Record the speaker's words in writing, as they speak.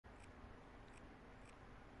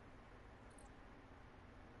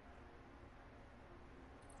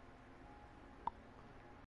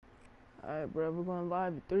Alright, bro, we're going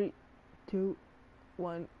live. 3, 2,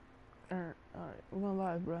 1. Alright, we're going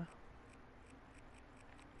live, bro.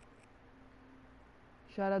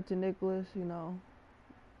 Shout out to Nicholas, you know.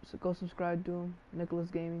 So go subscribe to him, Nicholas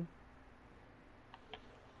Gaming.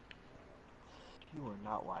 You are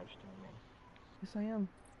not live streaming. Yes, I am.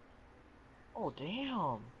 Oh,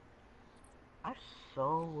 damn. I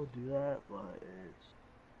so would do that, but it's...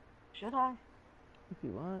 Should I? If you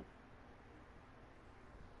want.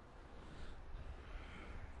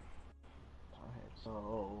 Alright,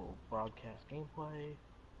 so broadcast gameplay.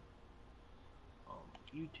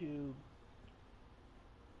 YouTube.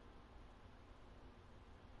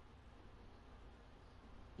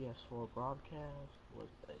 PS4 broadcast. What?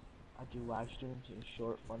 I do live streams in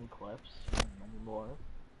short, funny clips, and many more.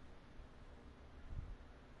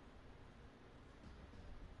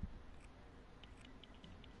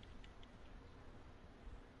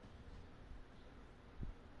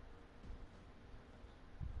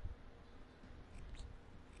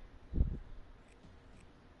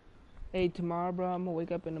 Hey, tomorrow, bro, I'm gonna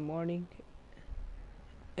wake up in the morning.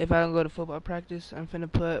 If I don't go to football practice, I'm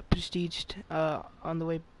finna put Prestige on the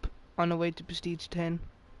way to Prestige 10.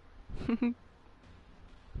 Hey,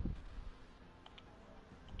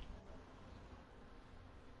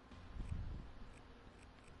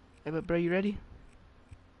 but bro, you ready?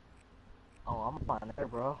 Oh, I'm on there,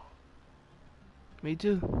 bro. Me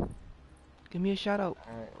too. Give me a shout out.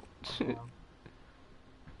 Alright.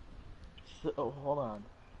 So, hold on.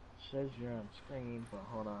 It says you're on screen, but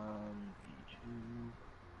hold on. YouTube.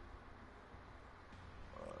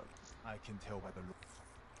 I can tell by the look.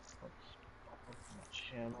 Let's open my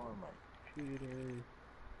channel on my computer.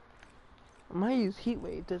 I might use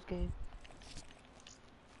Heatwave this game.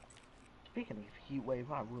 Speaking of heat wave,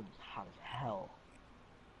 my room is hot as hell.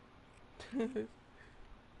 Use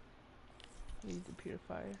the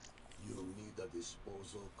purifier. You need a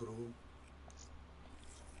disposal crew?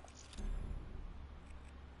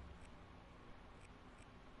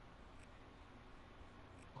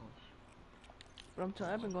 Bro, I'm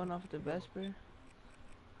telling you, I've been going off with the Vesper.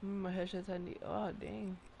 My headshots I need. Oh,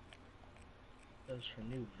 dang. That's for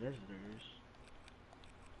new visitors.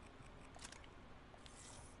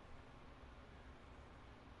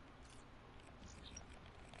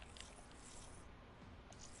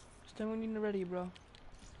 Just tell me when you're ready, bro.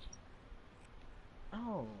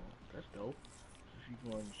 Oh, that's dope. If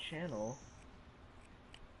you go on the channel,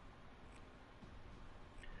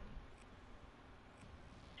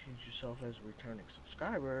 change yourself as a returning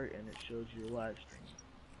subscriber, and it shows your live stream.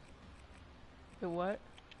 The what?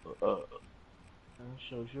 And it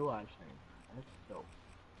shows your live stream. That's dope.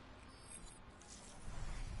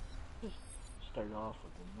 Just start off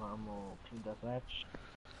with a normal team deathmatch.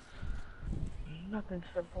 Nothing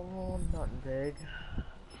simple, nothing big.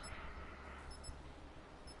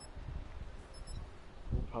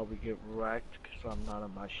 We'll probably get wrecked because I'm not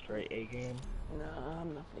on my straight A game. Nah,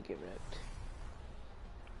 I'm not gonna get wrecked.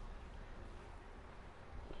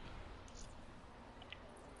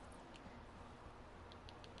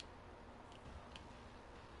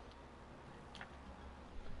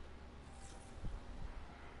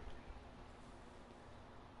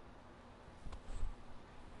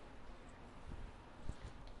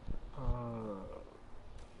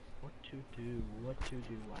 What to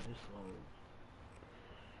do, why this load?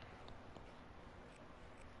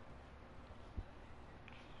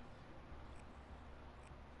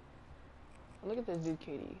 Look at this dude,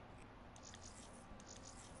 KD.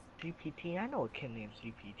 CPT? I know a kid named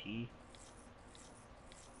CPT.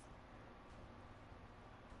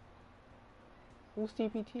 Who's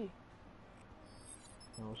TPT?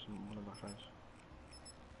 No, it's one of my friends.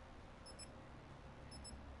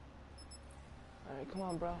 Alright, come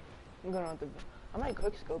on, bro. I'm going out the. I might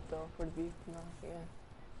quick scope though for the beef. No, yeah.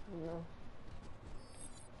 No.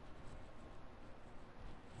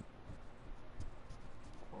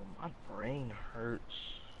 Oh, my brain hurts.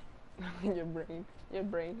 Your brain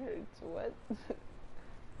hurts. What?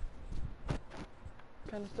 What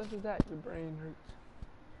kind of stuff is that? Your brain hurts.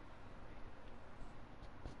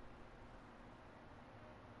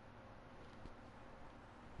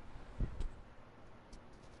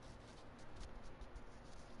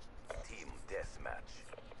 Team deathmatch.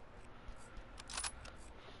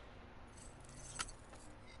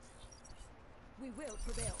 We will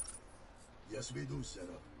prevail. Yes, we do, Sarah.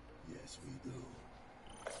 Yes, we do.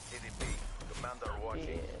 CDP, Commander watching.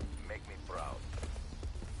 Yeah. Make me proud.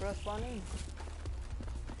 Bro, spawn in.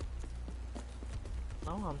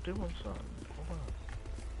 No, I'm doing something. Hold on.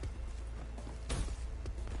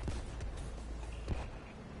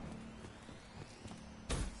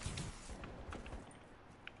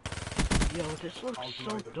 Yo, this looks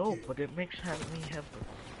so dope, but it makes me have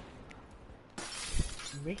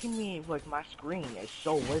making me like my screen is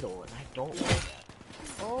so little, and I don't like that.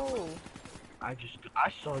 Oh. I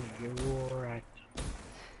saw your act.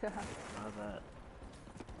 Not that.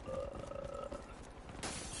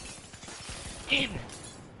 Damn it!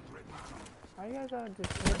 Why you guys are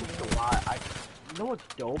just You know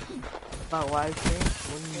what's dope about live streams?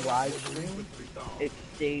 When you live stream, it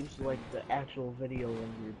saves like the actual video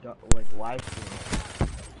when you're done, like live streaming.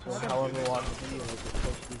 So however long the video is, it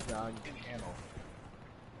posts on your channel.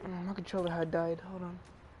 My controller had died. Hold on.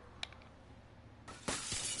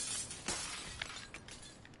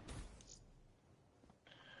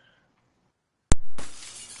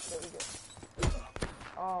 There we go.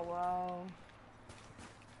 Oh wow.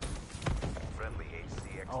 Friendly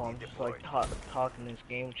HCXD Oh, I'm just like talking this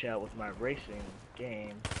game chat with my racing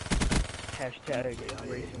game. Hashtag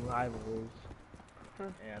racing rivals.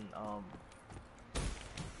 And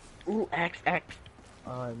ooh, XX.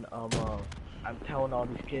 On I'm telling all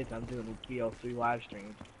these kids I'm doing these BL3 live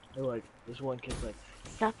streams. They're like, this one kid's like,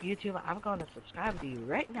 "Sup YouTube, I'm gonna subscribe to you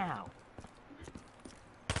right now."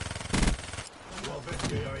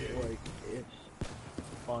 Like, it's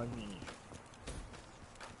funny.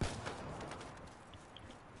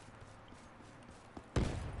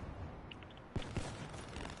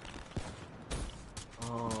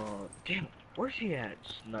 Oh, damn, where's he at?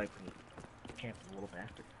 Sniping. Camp, little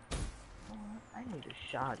bastard. I need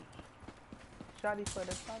a shotty. Shotty for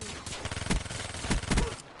the shotty.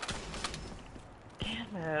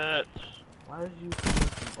 Damn it! Why did you come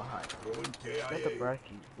from behind? Got the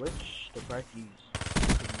brackies, which the brackies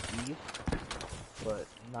could be, but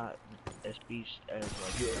not as beast as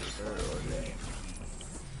like the Esper or the AMP.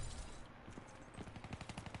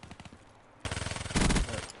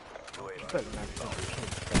 You better not go.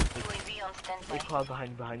 They cloud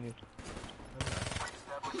behind you.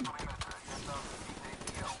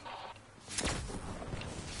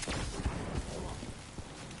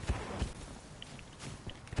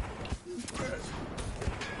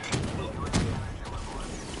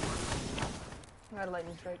 I got a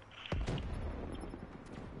lightning strike.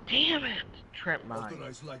 Damn it! Trent mine.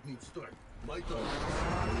 Authorized lightning strike. My turn.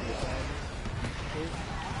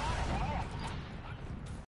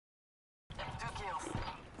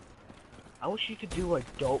 I wish you could do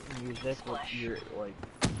like dope music with your like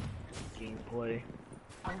gameplay.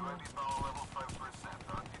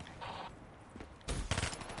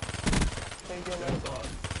 There you go, guys.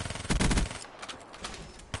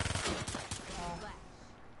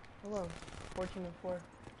 Hello. 14-4.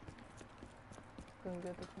 Doing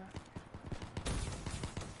good this match.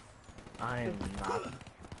 I am not.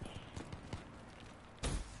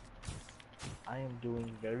 I am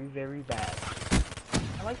doing very, very bad.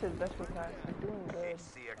 I like this best class. I'm doing good,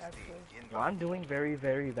 HCXD actually. Well, I'm doing very,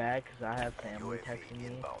 very bad because I have family UAV texting me.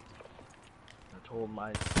 inbound. I told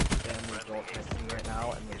my family don't text me right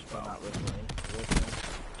now, and they're still not listening.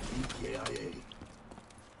 EKIA.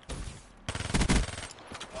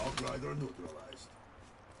 Outrider neutralized.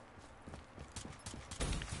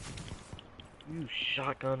 You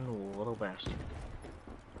shotgun little bastard.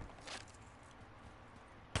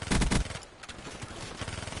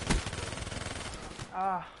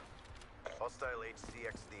 Ah. Hostile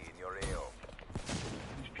HCXD in your AO.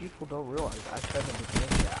 These people don't realize I said in the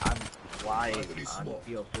game that I'm live on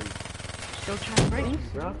BL3. Still trying to race me,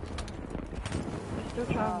 bro. Still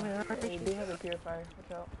trying to race They me. do have a purifier.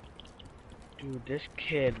 Watch out. Dude, this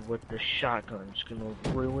kid with the shotgun's gonna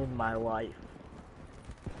ruin my life.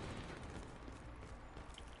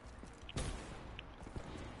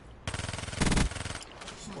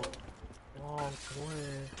 Long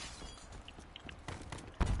way.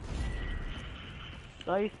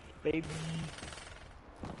 Nice, baby.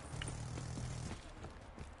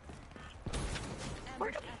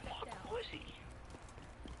 Where the fuck was he?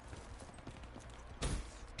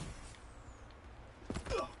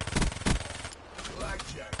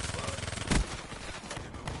 Blackjack fun.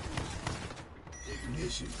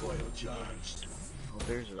 Ignition coil charged. Oh,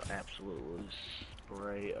 there's an absolute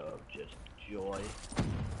spray of just joy.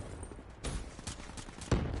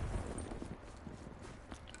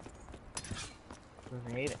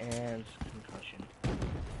 Grenade and concussion.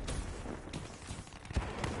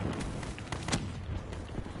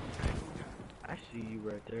 I see you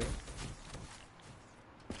right there.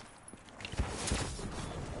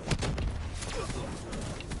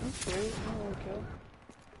 I'm serious? No one killed.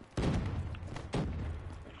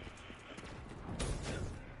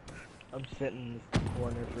 I'm sitting in this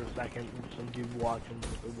corner for a second and some dude walking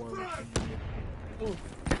with the one Ooh.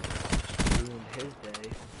 ruined his day.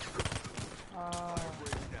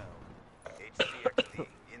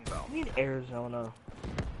 I mean Arizona.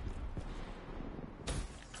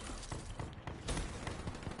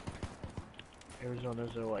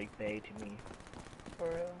 Arizonas are like bay to me. For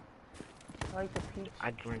real. I like the peach.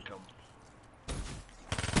 I drink them.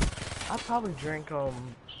 I probably drink them.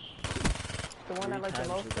 The one I like the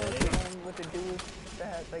most though is the one with the dude that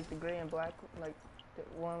has like the gray and black, like the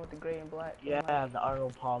one with the gray and black. Yeah, and, like, the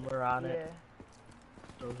Arnold Palmer on yeah. it.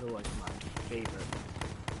 Those are like my favorite.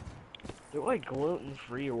 They're like gluten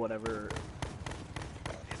free or whatever.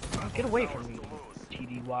 Get away from me,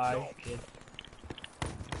 TDY kid.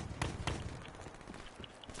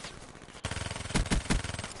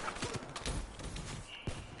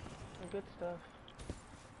 Good stuff.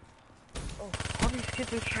 Oh, all these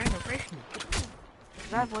kids are trying to race me.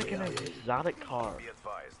 Cause I have like an exotic car. Be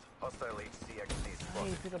advised. Hostile HCXD I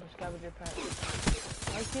need spotted. to pick up a scavenger pack.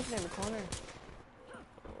 Why are you keeping it in the corner?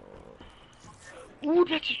 Ooh,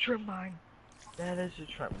 that's a trip mine. That is a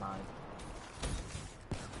trip mine.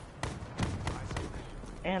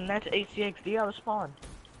 And that's HCXD out of spawn.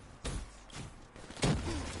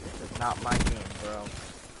 This is not my game, bro.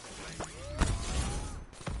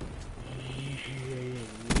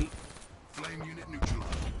 Flame unit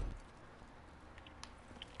neutralized.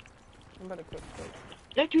 I'm about to quit.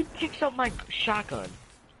 That dude picks up my shotgun.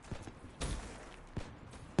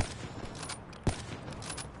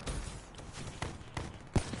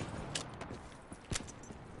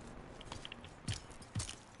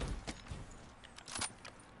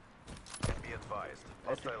 Be advised.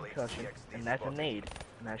 That's a Hostile concussion, HCXD and that's a spotted. nade,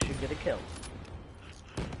 and that should get a kill.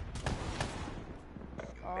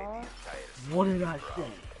 You made the entire What did I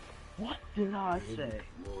say? What did I say?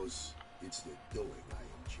 Close. It's the doing I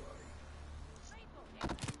enjoy.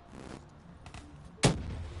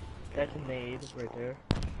 That's a nade right there.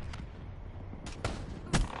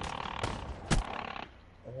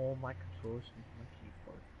 Oh, my controls and my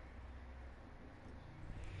keyboard.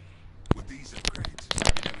 With these upgrades, you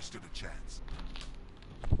never stood a chance.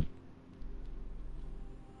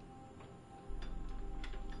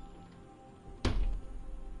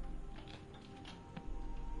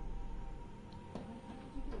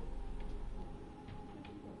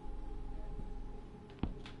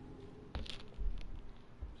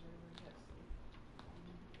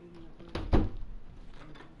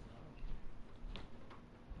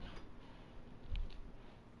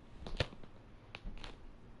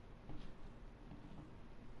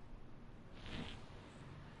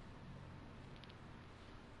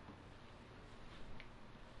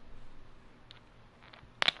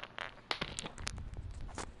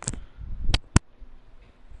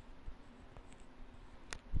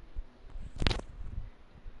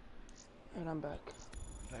 And I'm back.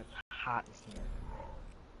 That's hot in here.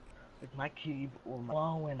 Like my keyboard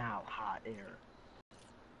blowing out hot air.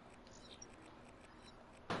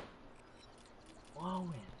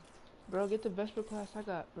 Blowing. Bro, get the Vesper class I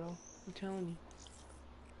got, bro. I'm telling you.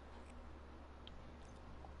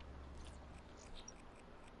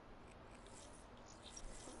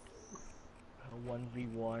 A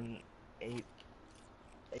 1v1, 8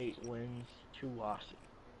 wins, 2 losses.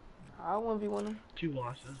 I 1v1 him. 2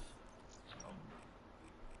 losses.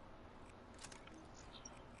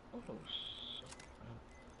 Oh,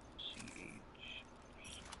 CH.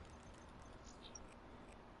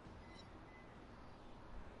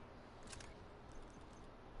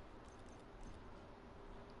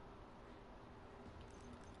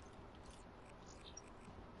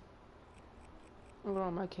 I'm going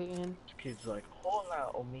on my KN. This kid's like,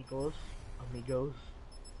 hola, amigos. Amigos.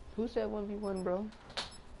 Who said 1v1, bro?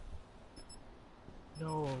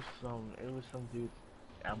 No, it was some dude's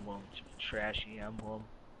emblem, trashy emblem.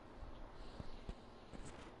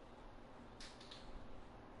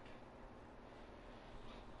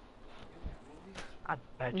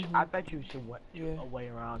 I bet you should went away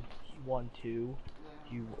around 1-2. You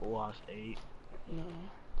lost 8. No.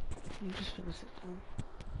 I'm just gonna sit down.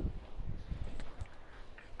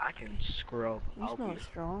 I can scrub. You smell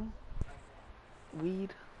strong.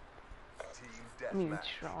 Weed. Team I mean, deathmatch.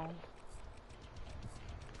 strong.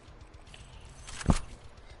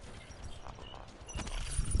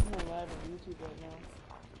 I'm going live on YouTube right now.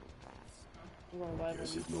 I'm going live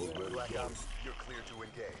Guess on it knows YouTube. better Black than Ops, you're clear to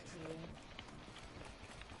engage.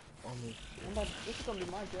 Only This is gonna be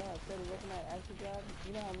my job. Instead of working at actual job,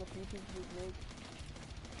 you know how much YouTube just makes?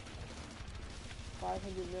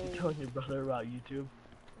 500 million. you telling your brother about YouTube?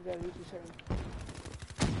 You gotta reach a certain.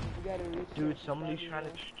 You gotta reach. Dude, somebody's trying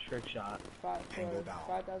to trick shot.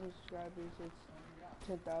 5,000 subscribers. It's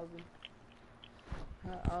 10,000.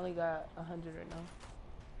 I only got 100 right now.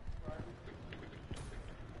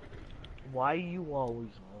 Why you always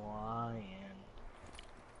lying?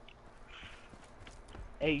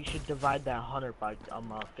 Hey, you should divide that 100 by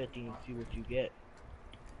 50 and see what you get.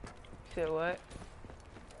 Shit, what?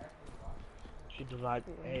 You should divide.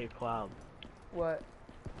 Yeah. Hey, Cloud. What?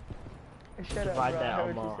 Shut up, Divide bro. I that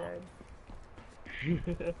heard what you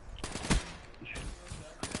said.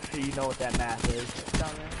 You know what that math is.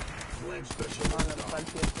 Down there. Flame On specialist the down. front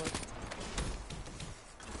PS4.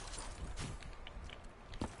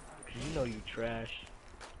 You know you trash.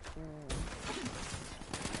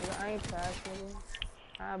 Nigga, I ain't trash, nigga.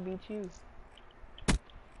 I'll beat you.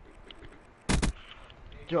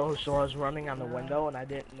 Yo, so I was running on the window and I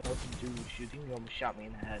didn't know what the dude was shooting. He almost shot me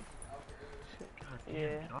in the head. God damn, Yeah.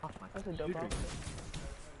 get off my That's a dope computer.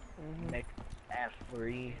 outfit. Nick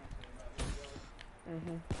F3.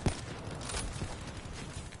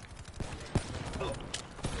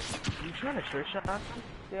 You trying to trick shot us?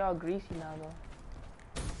 They're all greasy now, though.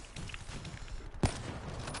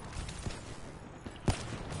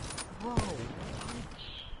 Bro,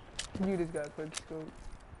 You just got a quick scope.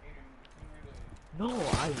 no,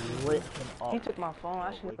 I lit him up. He took my phone. I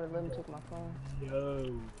Oh, should have let him take my phone.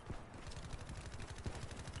 No.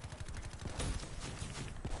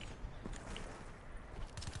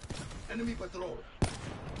 Enemy patrol.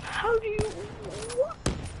 How do you... What?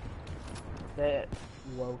 That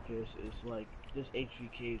Locust is like... This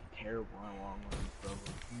HVK is terrible on long range, bro.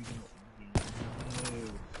 You don't even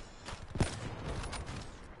know.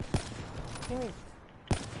 Give me.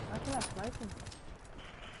 Why can't I snipe him?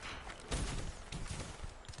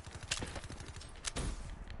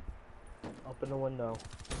 Open the window.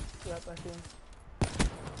 Yep, I see him.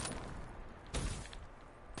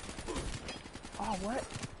 Oh, what?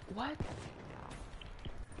 What?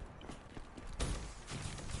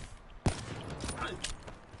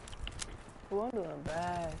 Well, I'm doing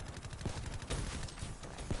bad.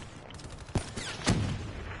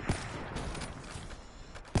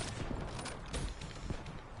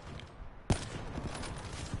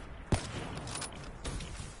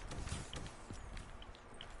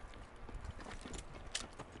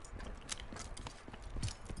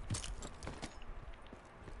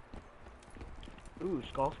 Ooh,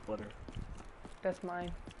 skull splitter. That's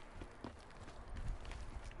mine.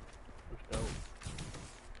 Let's go.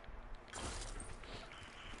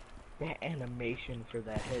 That animation for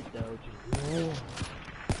that hit though, just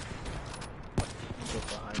get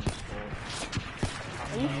behind the skull.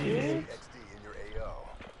 Are you serious? XD in your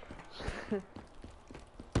AO.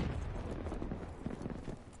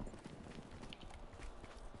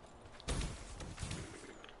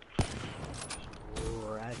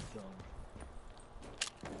 Wrecked him.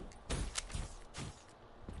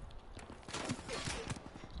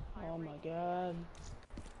 Oh my god.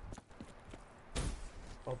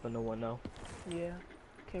 Open the window. Yeah.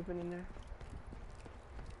 Camping in there.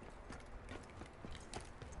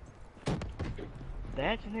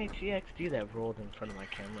 That's an HEXD that rolled in front of my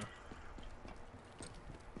camera.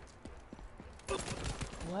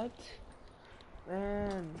 What?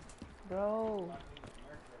 Man. Bro.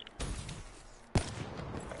 Be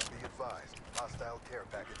advised, hostile care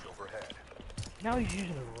package overhead. Now he's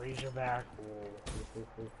using a Razorback.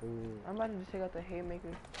 I'm about to just take out the haymaker.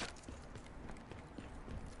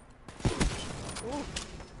 Ooh.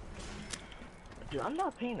 Dude, I'm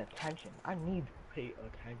not paying attention. I need to pay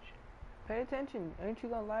attention. Pay attention. Ain't you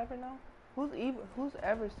going live right now? Who's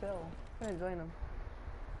ever sell? I'm gonna join them.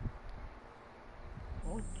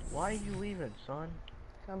 Why are you leaving, son?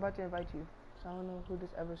 So I'm about to invite you. So I don't know who this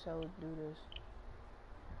ever sell dude is.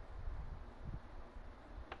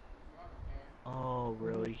 Oh,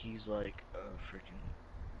 really? He's like a freaking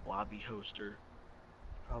lobby hoster.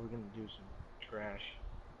 Probably gonna do some trash.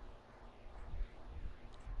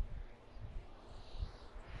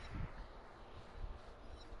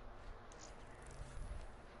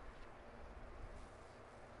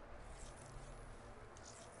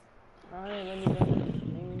 Alright, let me go.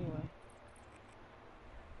 Anyway.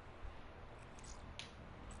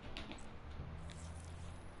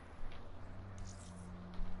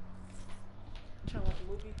 Trying to watch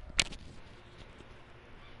a movie?